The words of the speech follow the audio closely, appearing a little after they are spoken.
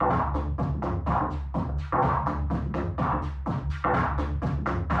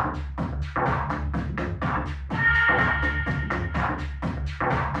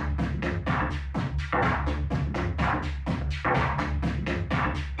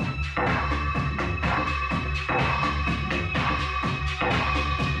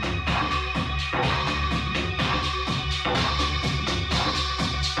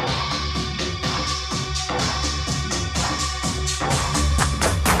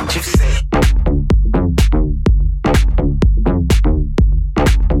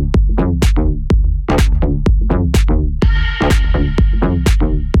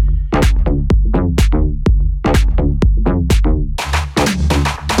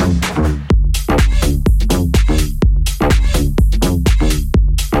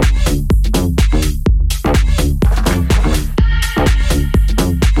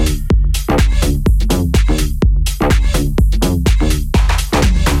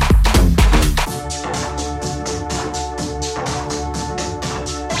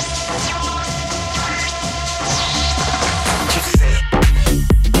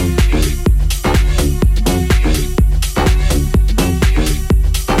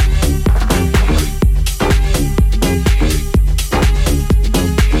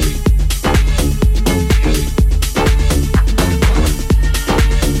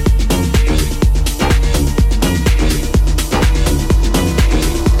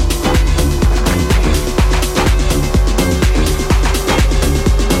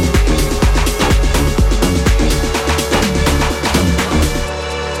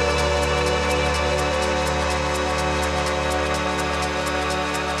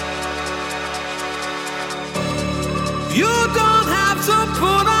You don't have to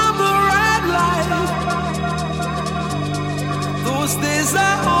put on the red light. Those days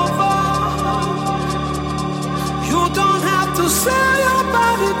are over. You don't have to sell your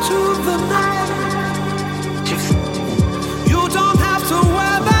body to the night. You don't have to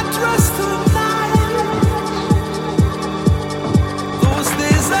wear that dress tonight. Those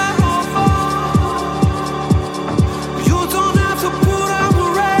days are over. You don't have to put on the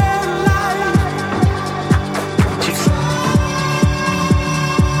red light.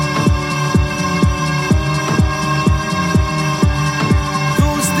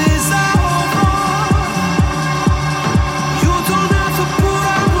 Those days are over. You don't have to put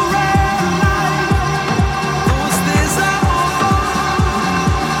on the red light. Those days are over.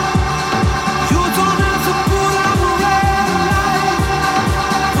 You don't have to put on the red light.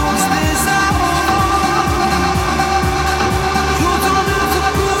 Those days are over. You don't have to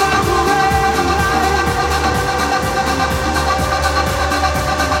put on the red light.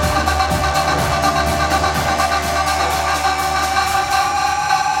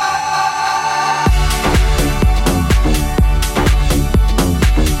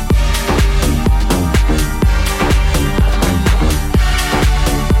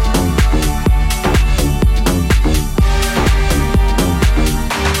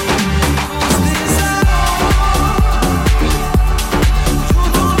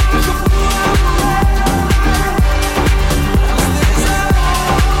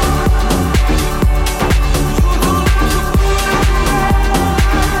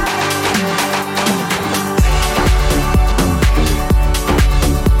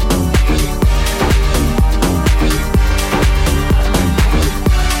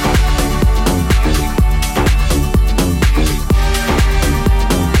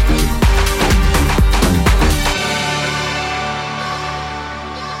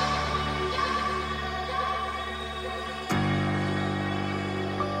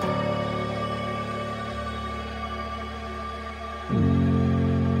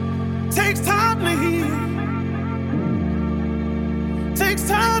 Takes time to heal. Takes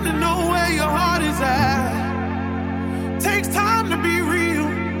time to know where your heart is at. Takes time to be real.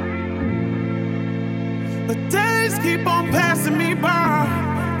 The days keep on passing me by.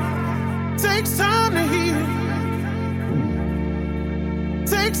 Takes time to heal.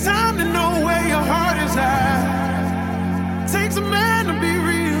 Takes time to know where your heart is at. Takes a man to be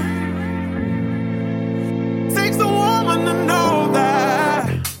real. Takes a woman to know that.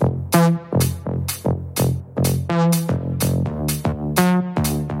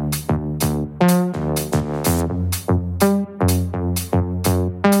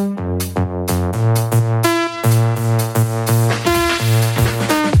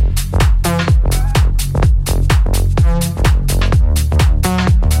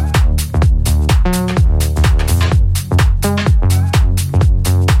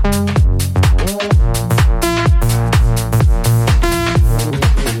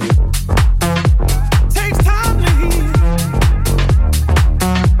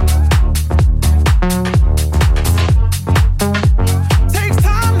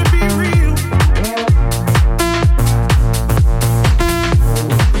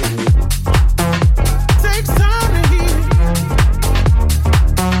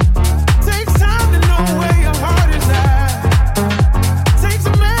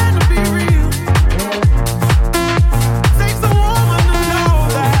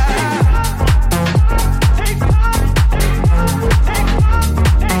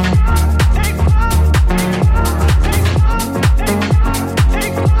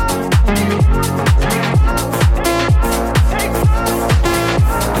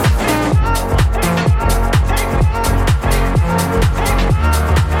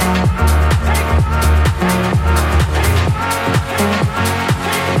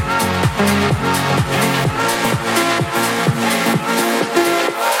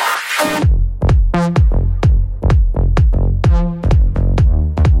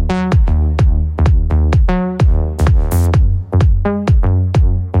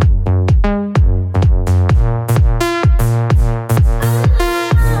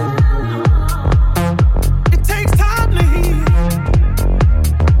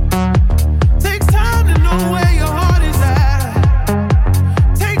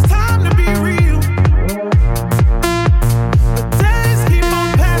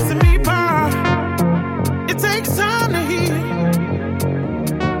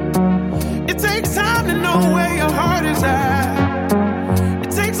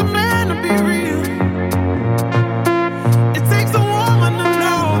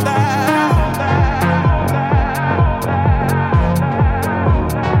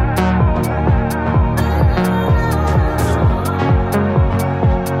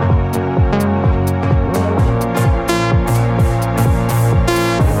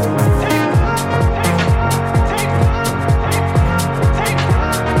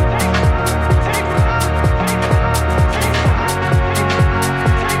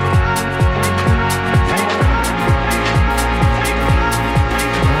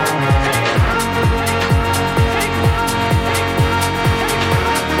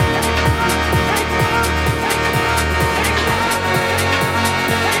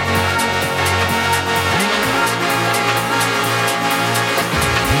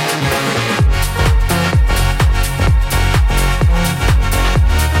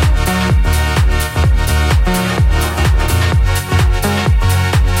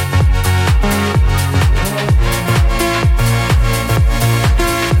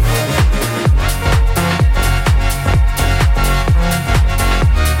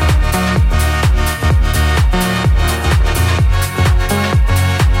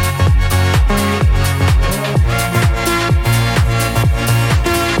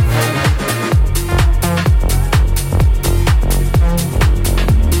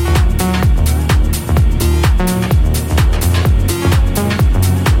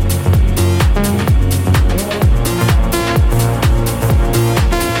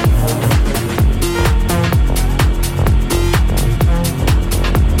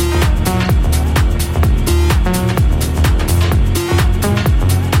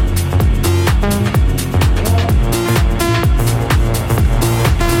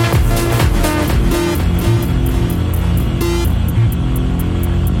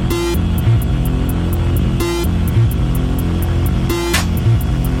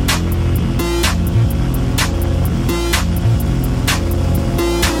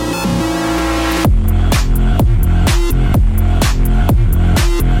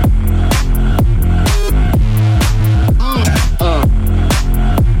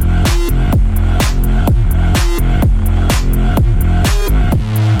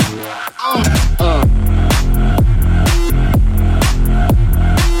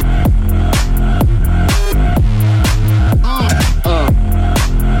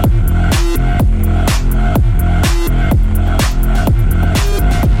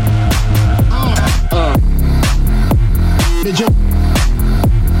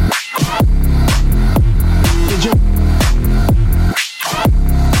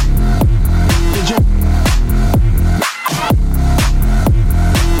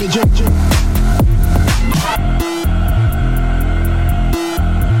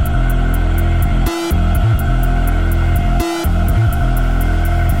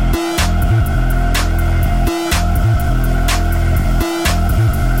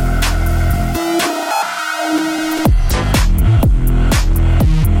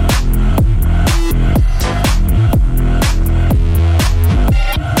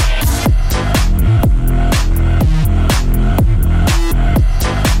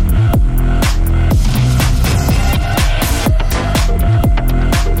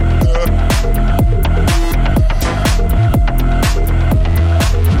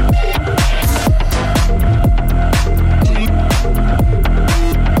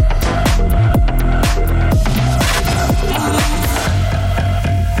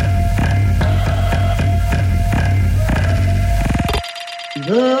 The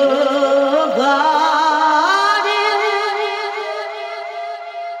garden.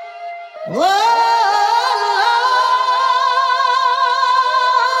 Whoa.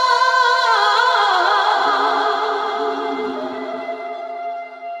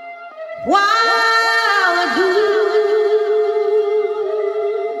 While the dew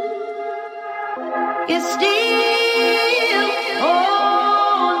is still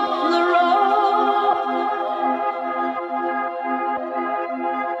on the road,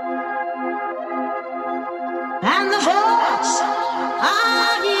 and the birds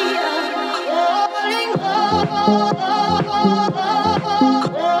are here calling,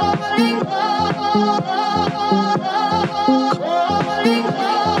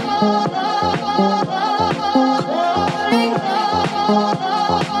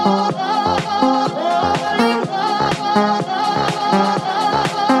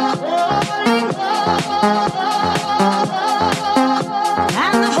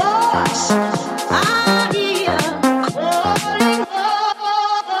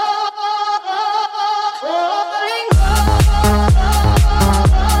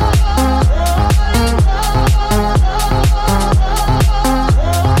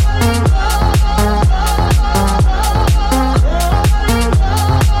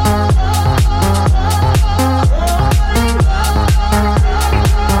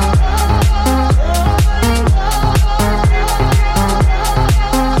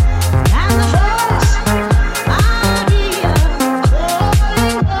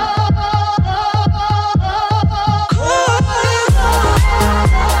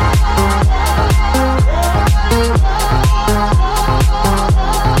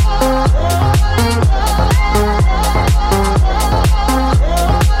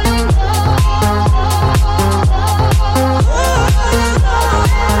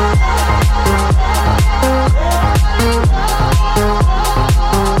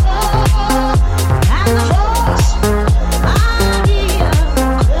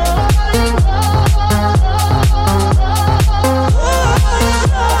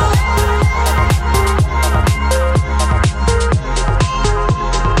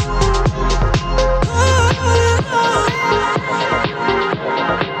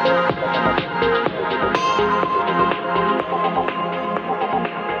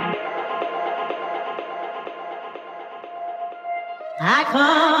 I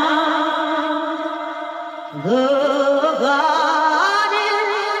come, the garden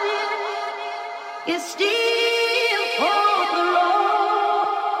is still on the road.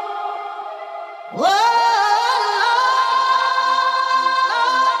 Whoa.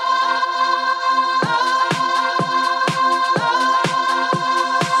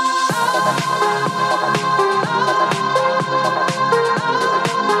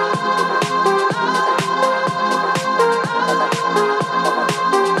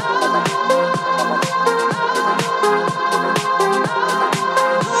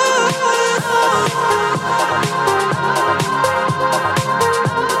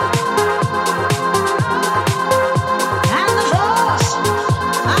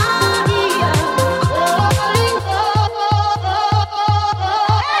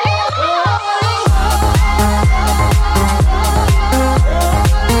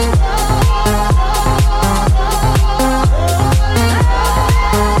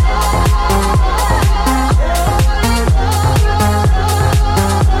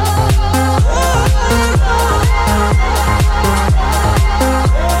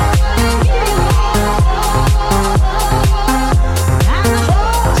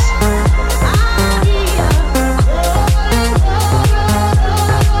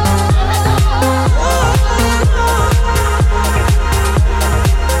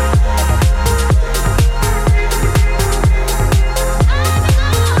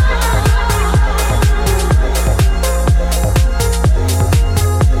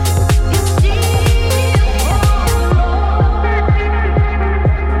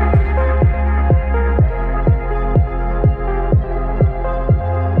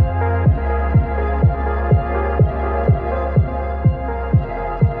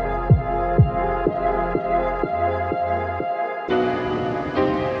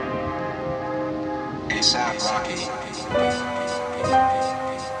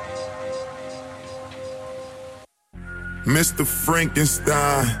 Mr.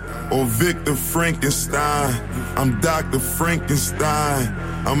 Frankenstein, or Victor Frankenstein. I'm Dr. Frankenstein.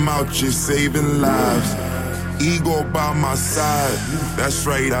 I'm out here saving lives. Ego by my side. That's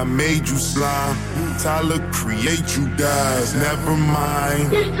right, I made you slime. Tyler create you guys. Never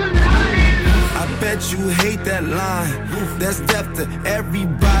mind. I bet you hate that line. That's depth to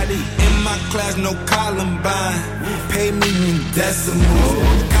everybody in my class, no Columbine. Pay me in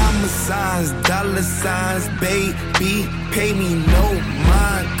decimals, comma signs, dollar signs, baby. Pay me no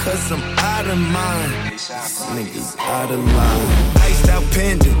mind, cause I'm out of mind. Niggas out of line. Iced out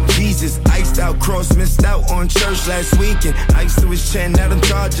pendant, Jesus, iced out cross, missed out on church last weekend. Iced to his chin, now them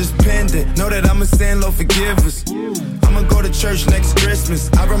charges pending. Know that I'm a sin, Lord forgive us. I'ma go to church next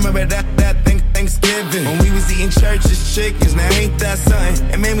Christmas. I remember that Thanksgiving when we was eating church's chickens. Now ain't that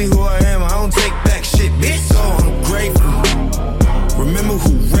something? It made me who I am. I don't take back shit, bitch. So I'm grateful. Remember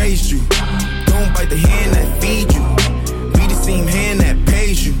who raised you. Don't bite the hand that feed you. Be the same hand that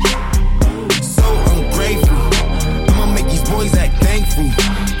pays you. So ungrateful. I'ma make these boys act thankful.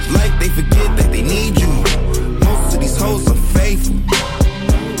 Like they forget that they need you. Most of these hoes are faithful.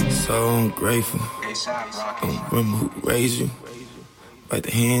 So ungrateful. Don't remember who raised you. Bite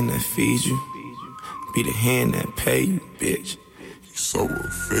the hand that feeds you. Be the hand that pay you, bitch. You so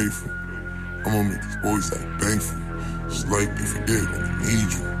unfaithful. I'ma make these boys act thankful. It's like they forget when they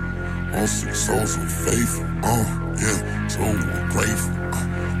need you. Most of these souls are faithful. Yeah, so ungrateful.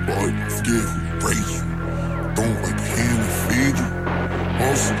 Boy, forget who raised you. Don't bite the hand that feed you.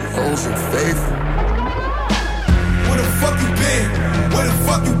 Most of these hoes are faithful. Where the fuck you been? Where the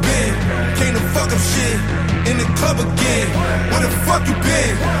fuck you been? Came to fuck up shit in the club again. Where the fuck you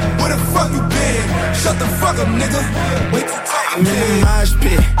been? Where the fuck you been? Shut the fuck up, nigga. Wait till time. I'm in the mosh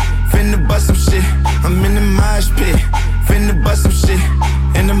pit, finna bust some shit. I'm in the mosh pit, finna bust some shit.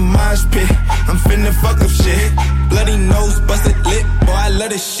 In the mosh pit, I'm finna fuck up shit. Bloody nose, busted lip, boy, I love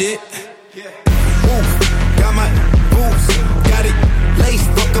this shit. Ooh, got my boots, got it laced,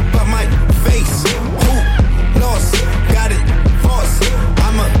 fuck up out my face. Who lost? Got it, boss.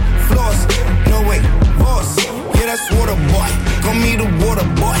 I'm a floss, no way, boss. Yeah, that's water boy. Call me the water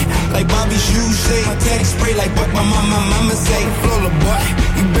boy. Like Bobby shoes say, my tag spray like what my mama say. Flola boy,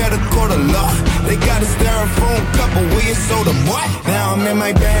 you better call the law. They got a styrofoam cup of weird soda boy. Now I'm in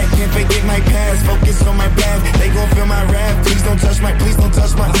my bag, can't forget my past. Focus on my path, they gon' feel my wrath. Please don't touch my, kiss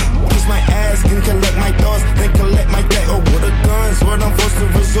my ass. Can collect my thoughts, then collect my debt. Oh, what a guns, what I'm forced to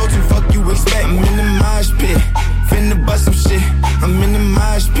resort to. Fuck you expect? I'm in the mosh pit, finna bust some shit. I'm in the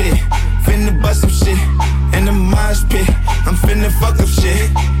mosh pit, finna bust some shit. In the mosh pit, I'm finna fuck up shit.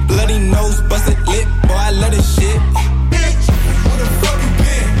 Bloody nose, busted lip, boy, I love this shit. Bitch, where the fuck you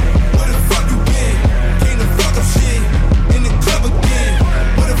been? Where the fuck you been? Came to fuck up shit in the club again.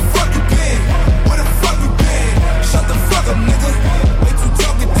 Where the fuck you been? Where the fuck you been? Shut the fuck up, nigga. Way too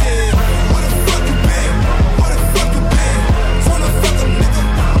talkative. Where the fuck you been? Where the fuck you been? Turn the fuck up, nigga.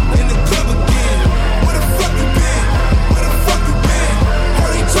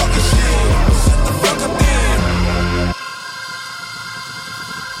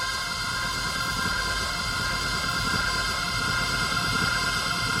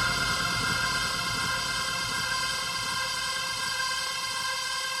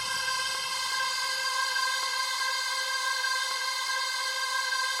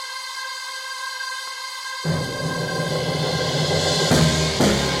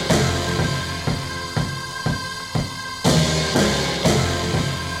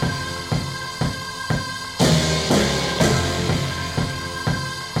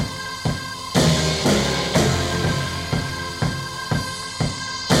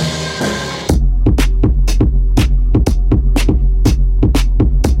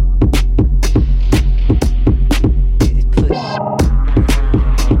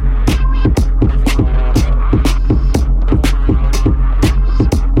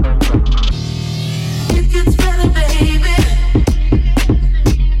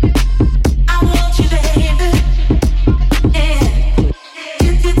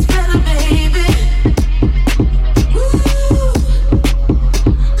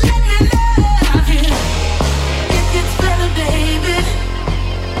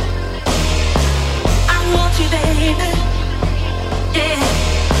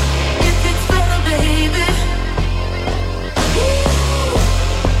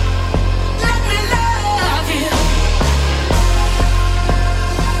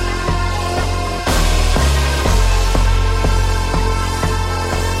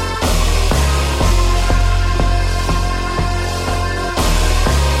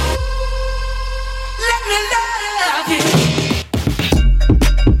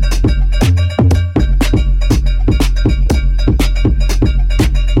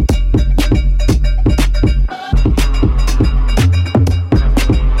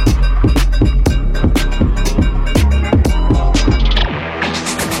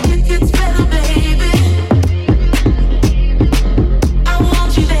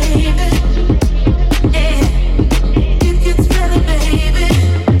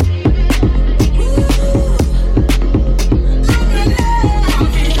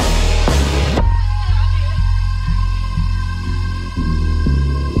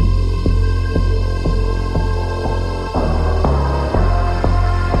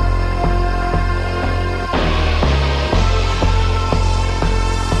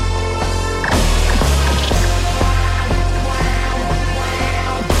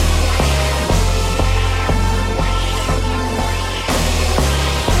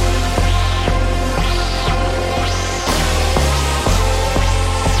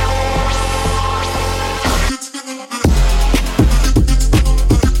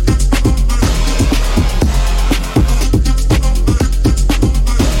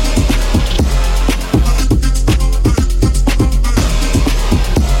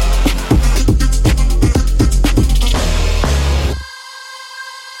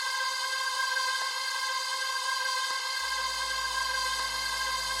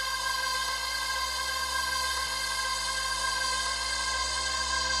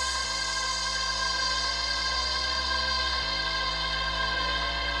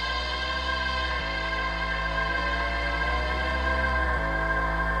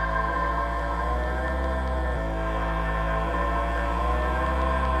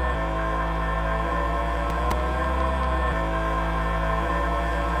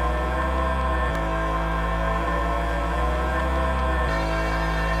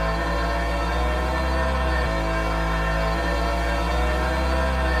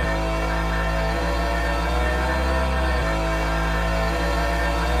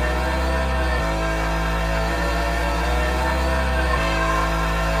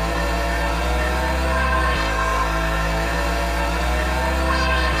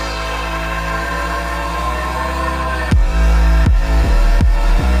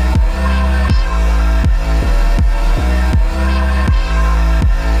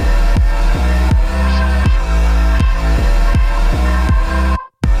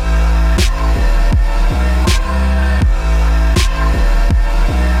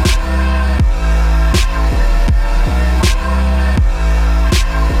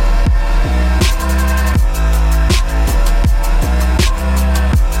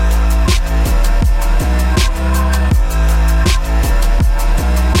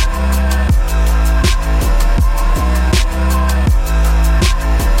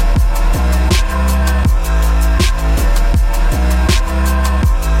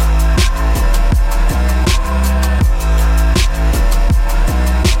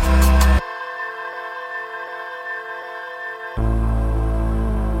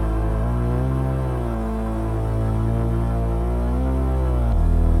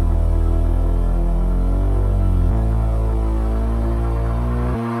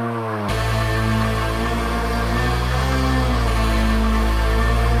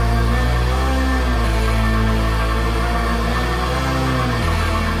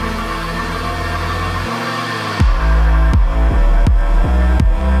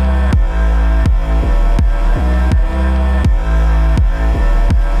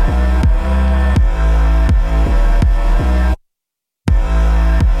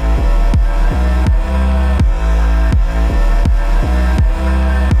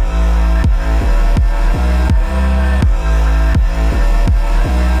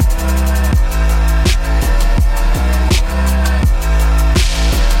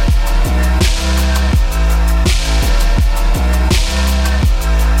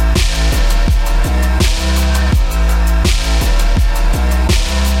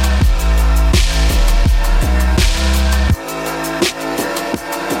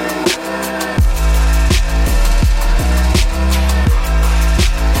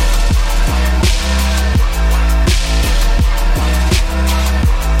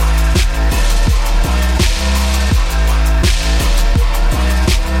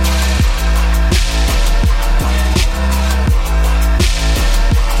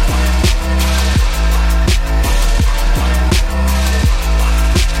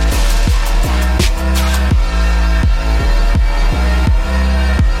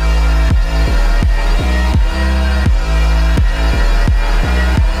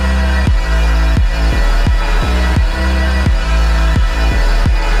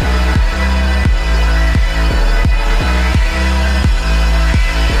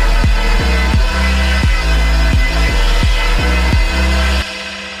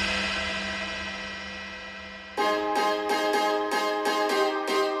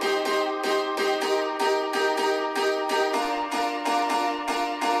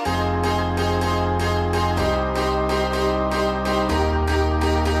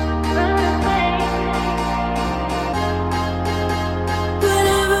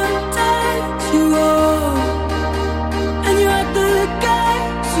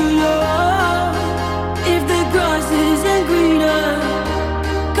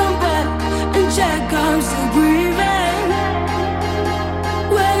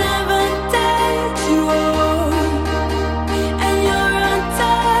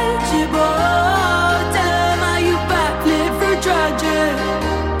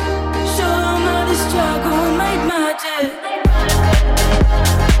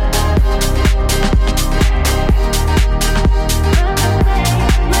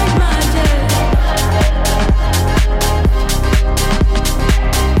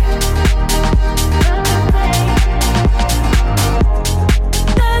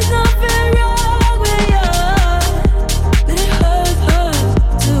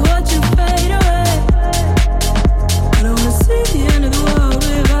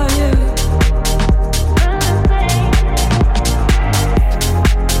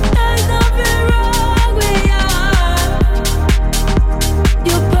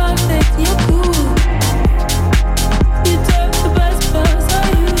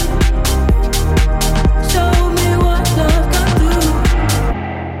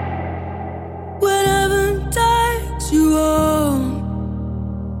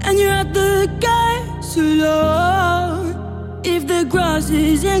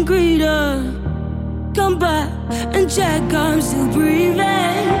 crosses and greet her. Come back and check I'm still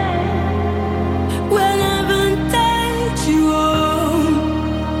breathing. When heaven takes you home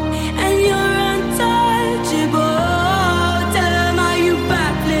and you're untouchable, tell them how you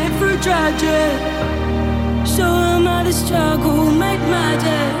backflip through tragic. Show them how the struggle make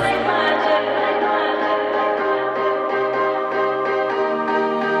magic.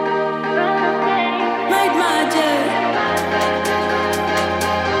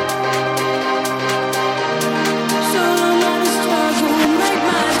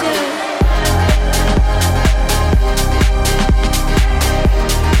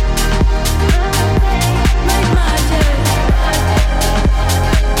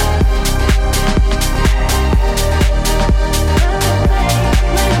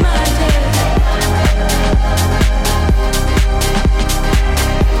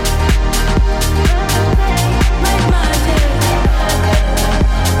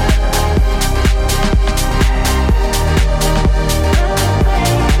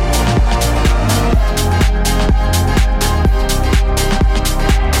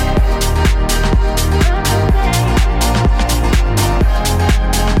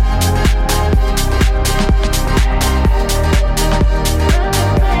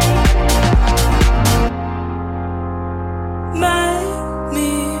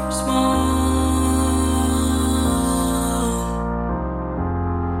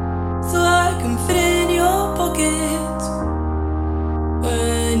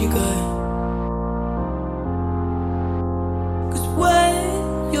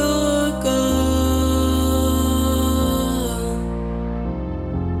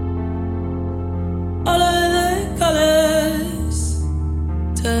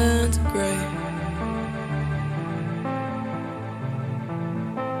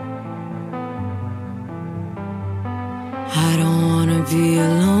 I don't wanna be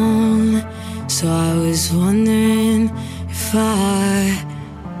alone, so I was wondering if I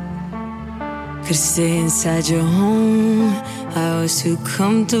could stay inside your home. I was too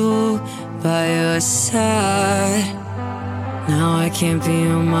comfortable by your side. Now I can't be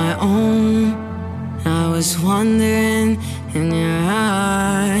on my own. I was wondering in your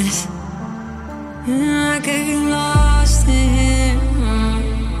eyes, I could get lost in here.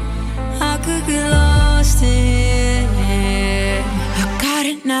 I could get lost in here. I got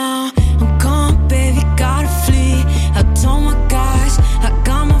it now, I'm gone, baby, gotta flee. I told my guys, I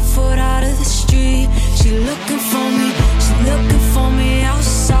got my foot out of the street. She looking for me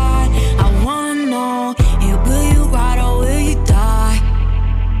outside. I wanna know, yeah, will you ride or will you die?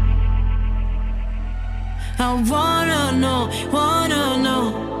 I wanna know,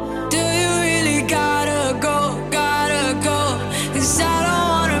 do you really gotta go, cause I don't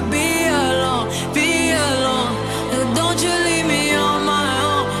wanna be alone. Don't you leave me on my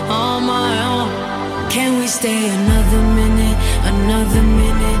own. Can we stay another minute, another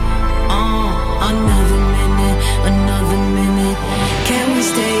minute, another minute, another minute? Can we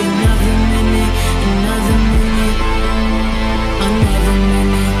stay another minute, another minute, another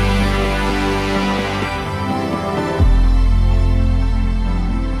minute?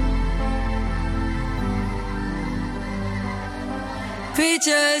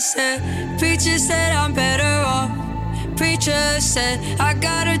 Preacher said I'm better off. Preacher said I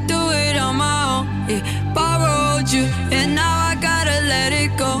gotta do it on my own. Yeah, borrowed you and now I gotta let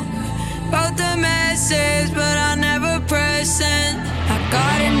it go. Wrote the message but I never pressed send. I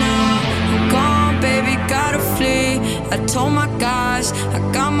got it now, I'm gone, baby, gotta flee. I told my guys, I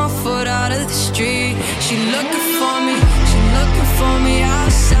got my foot out of the street. She looking for me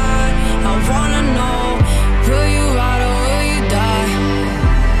outside. I wanna know, will you ride or will you die?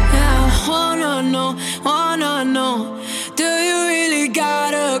 Yeah, I wanna know, do you really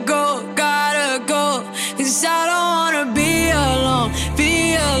gotta go? Cause I don't wanna be alone.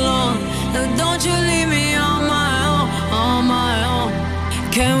 No, don't you leave me on my own.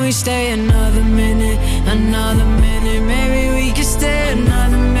 Can we stay another minute, maybe we can stay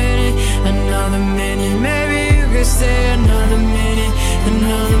another minute, maybe you can stay another minute,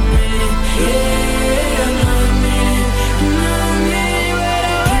 yeah, another minute,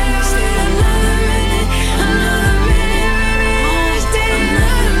 wait, can we stay another minute, maybe we can stay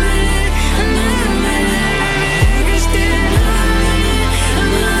another minute, we can stay another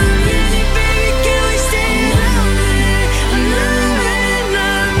minute, baby, can we stay another minute,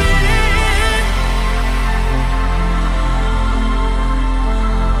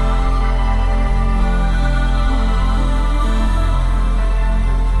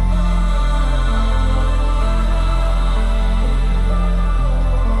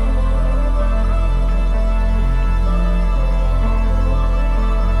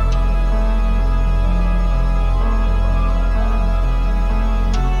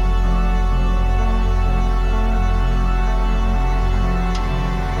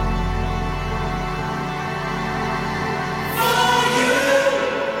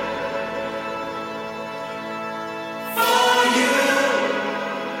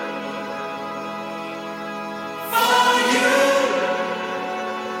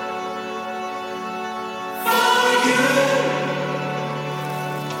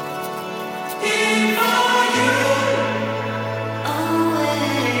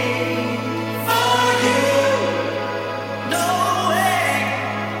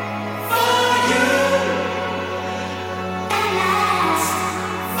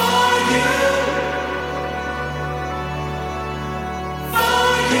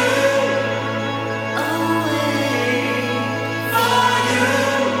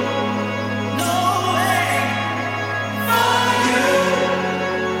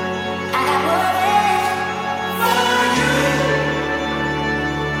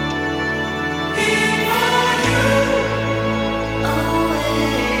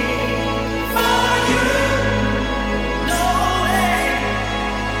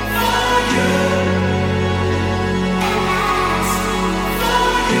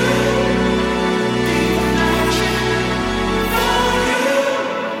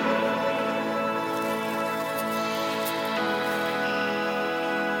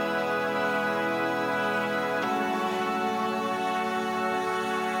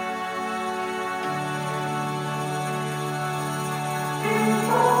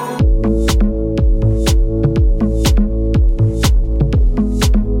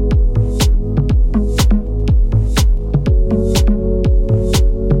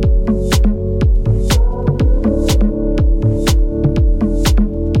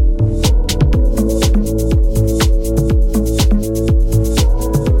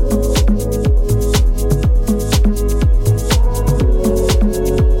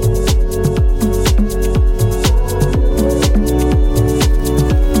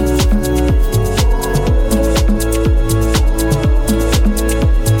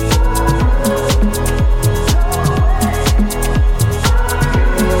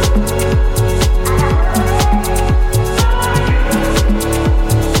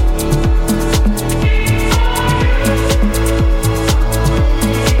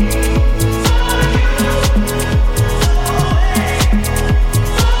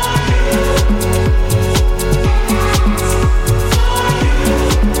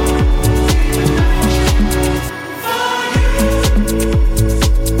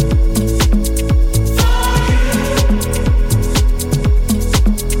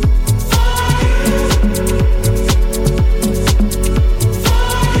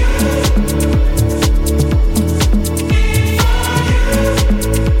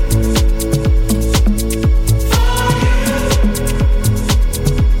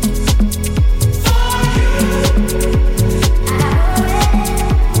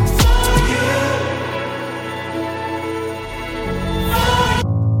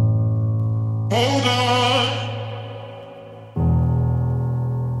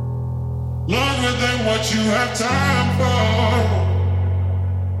 than what you have time for.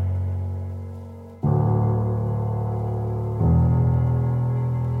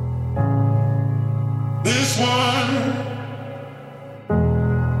 This one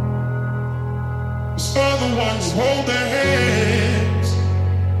is for the ones who hold their heads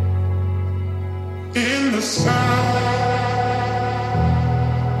in the sky.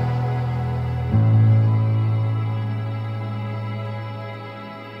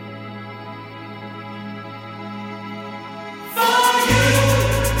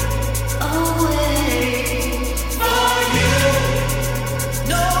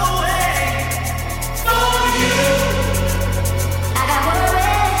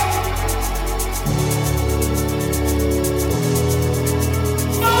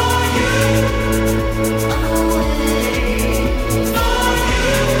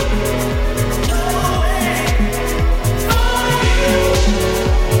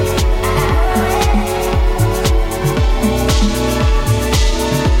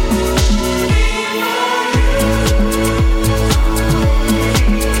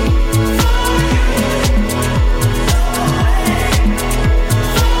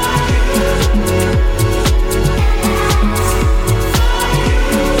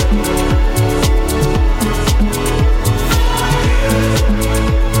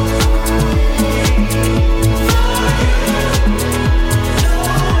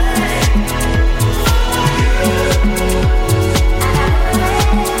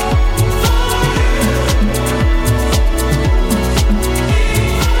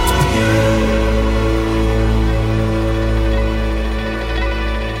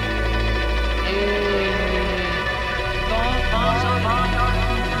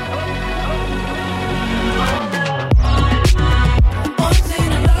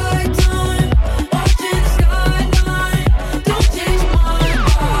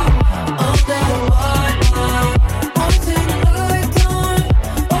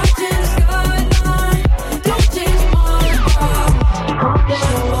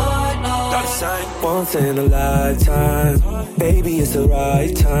 Once in a lifetime, baby, it's the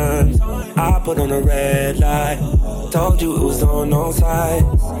right time. I put on a red light, told you it was on side.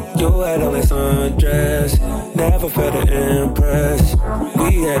 You had on this undress, never felt to impress.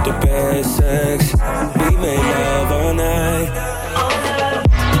 We had the best sex, we made love all night.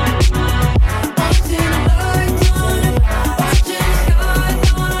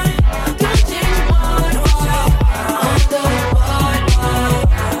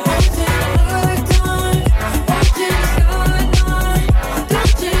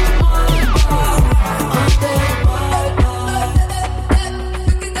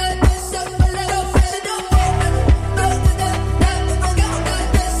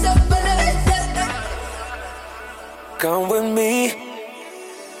 Come with me,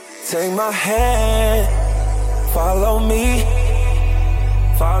 take my hand, follow me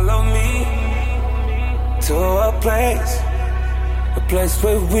to a place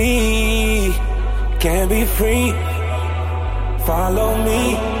where we can be free. Follow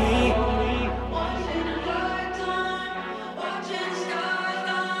me.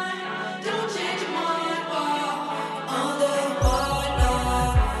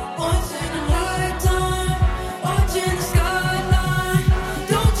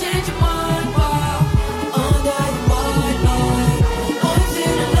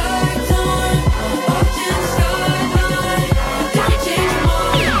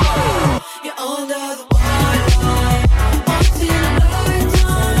 Under the white line, once in a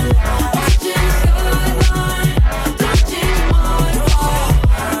lifetime.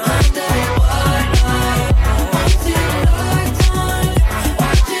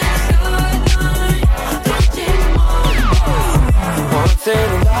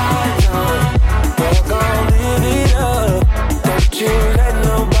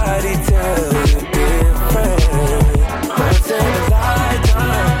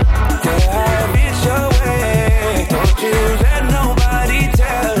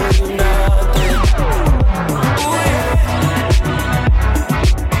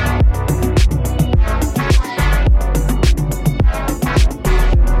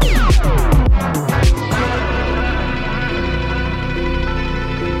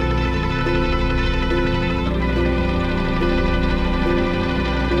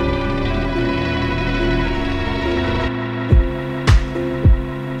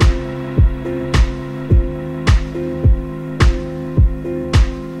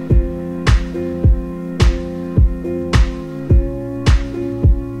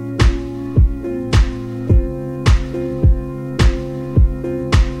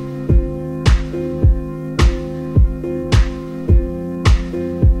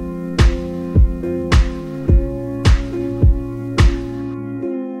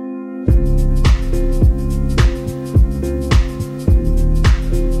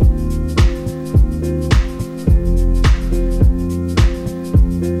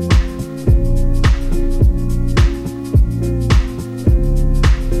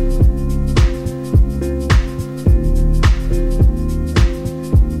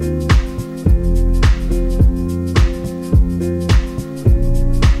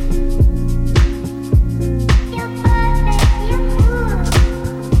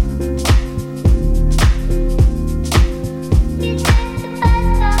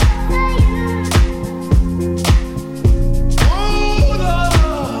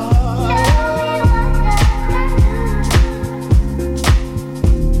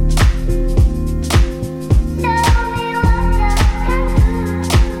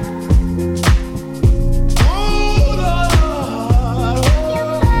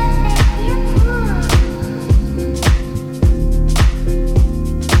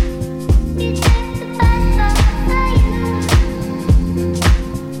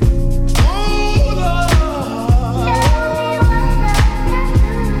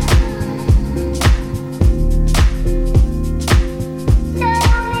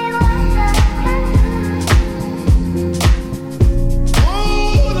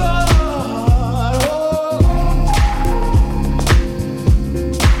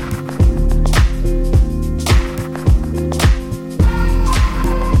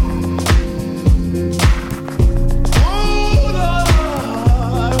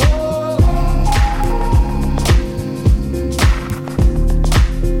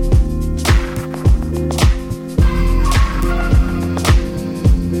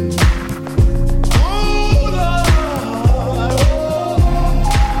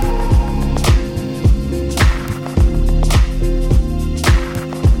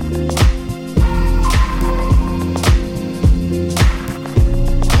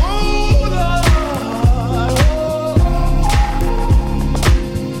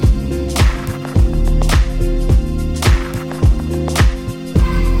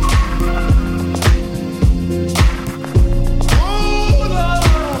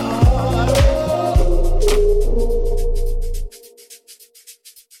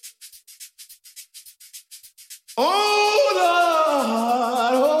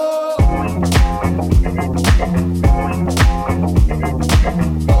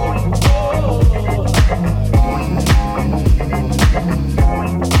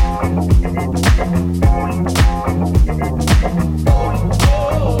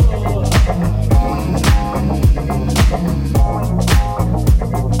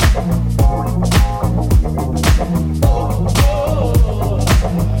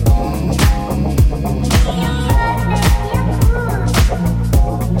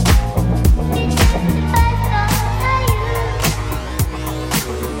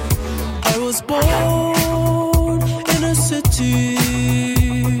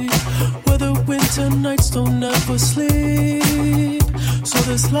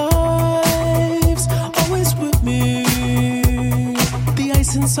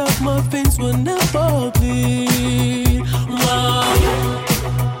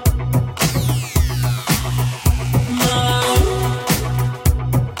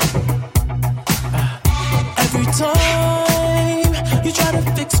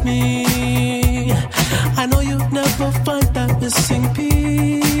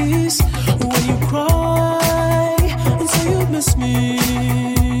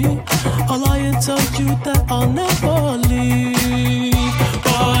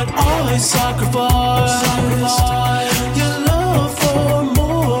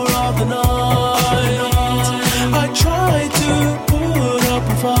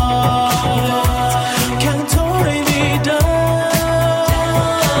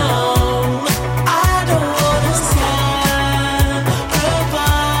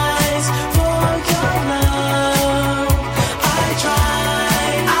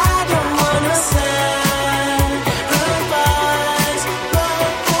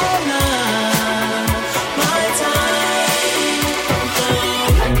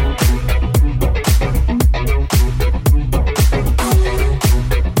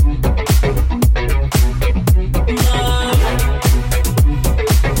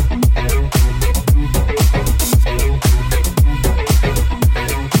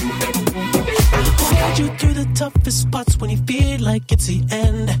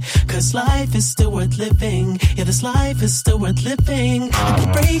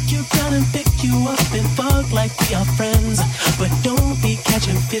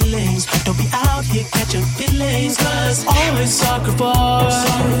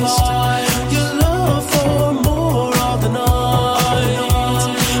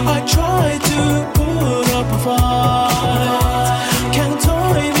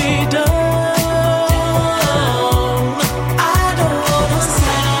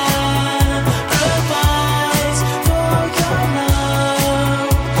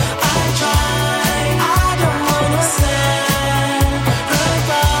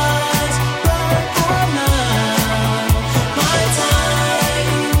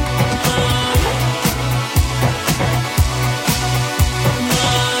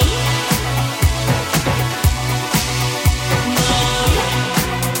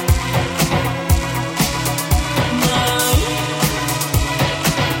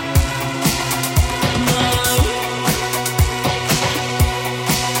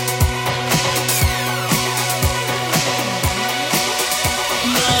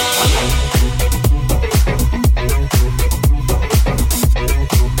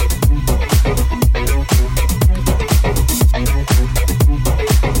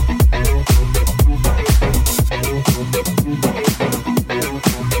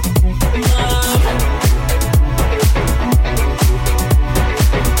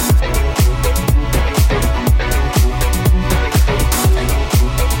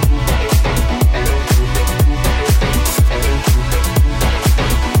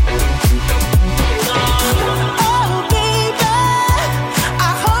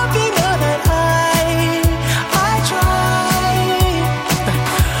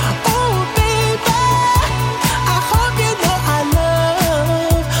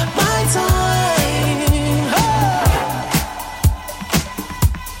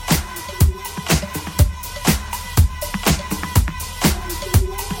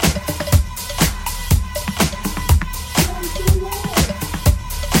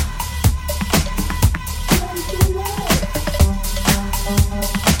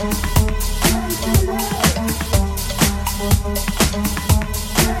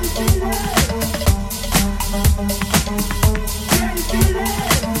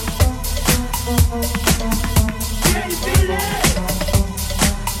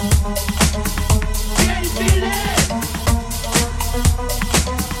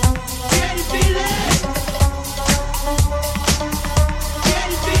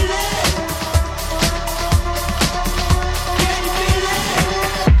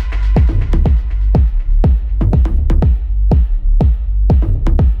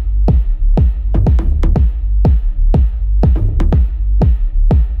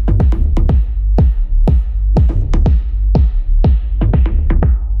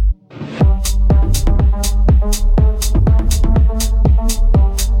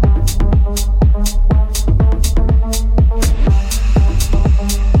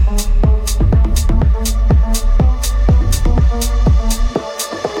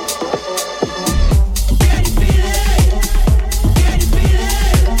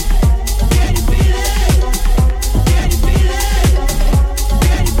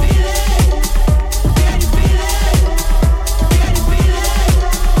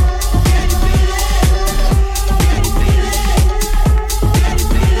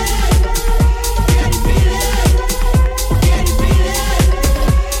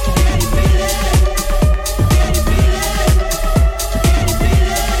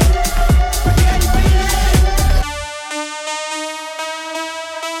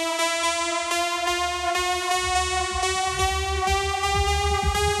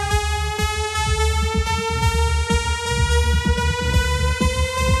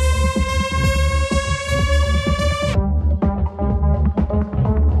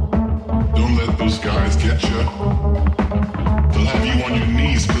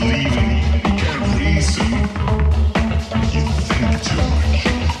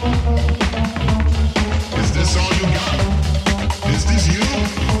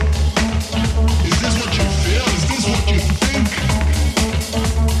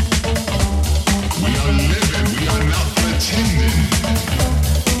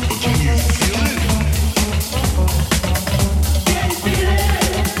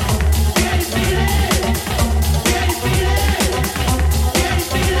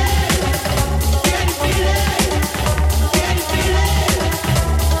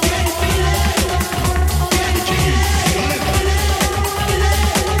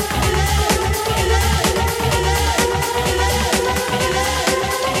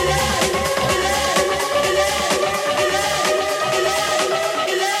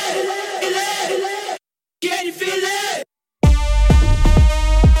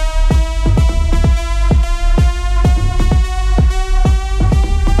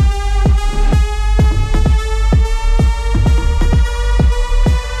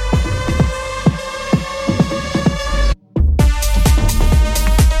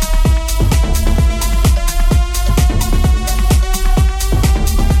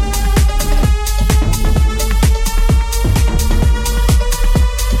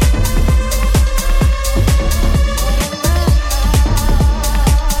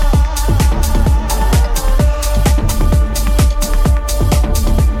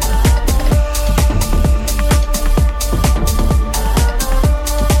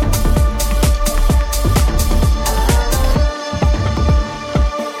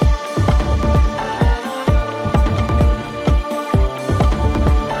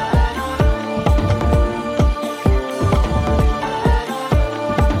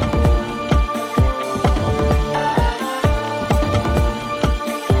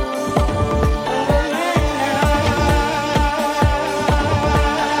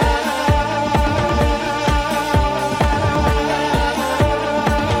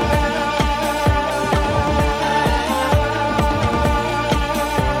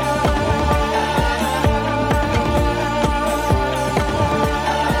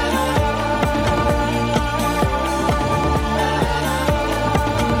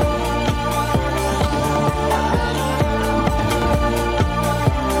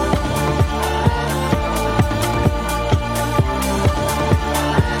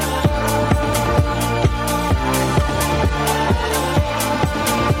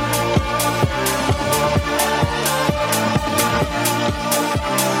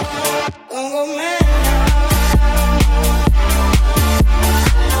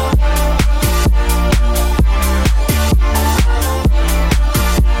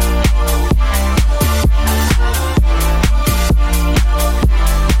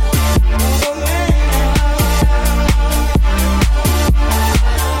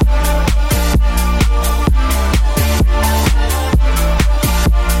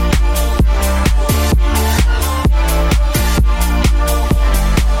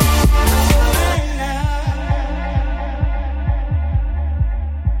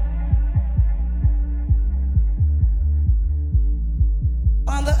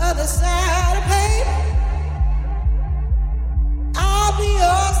 the same.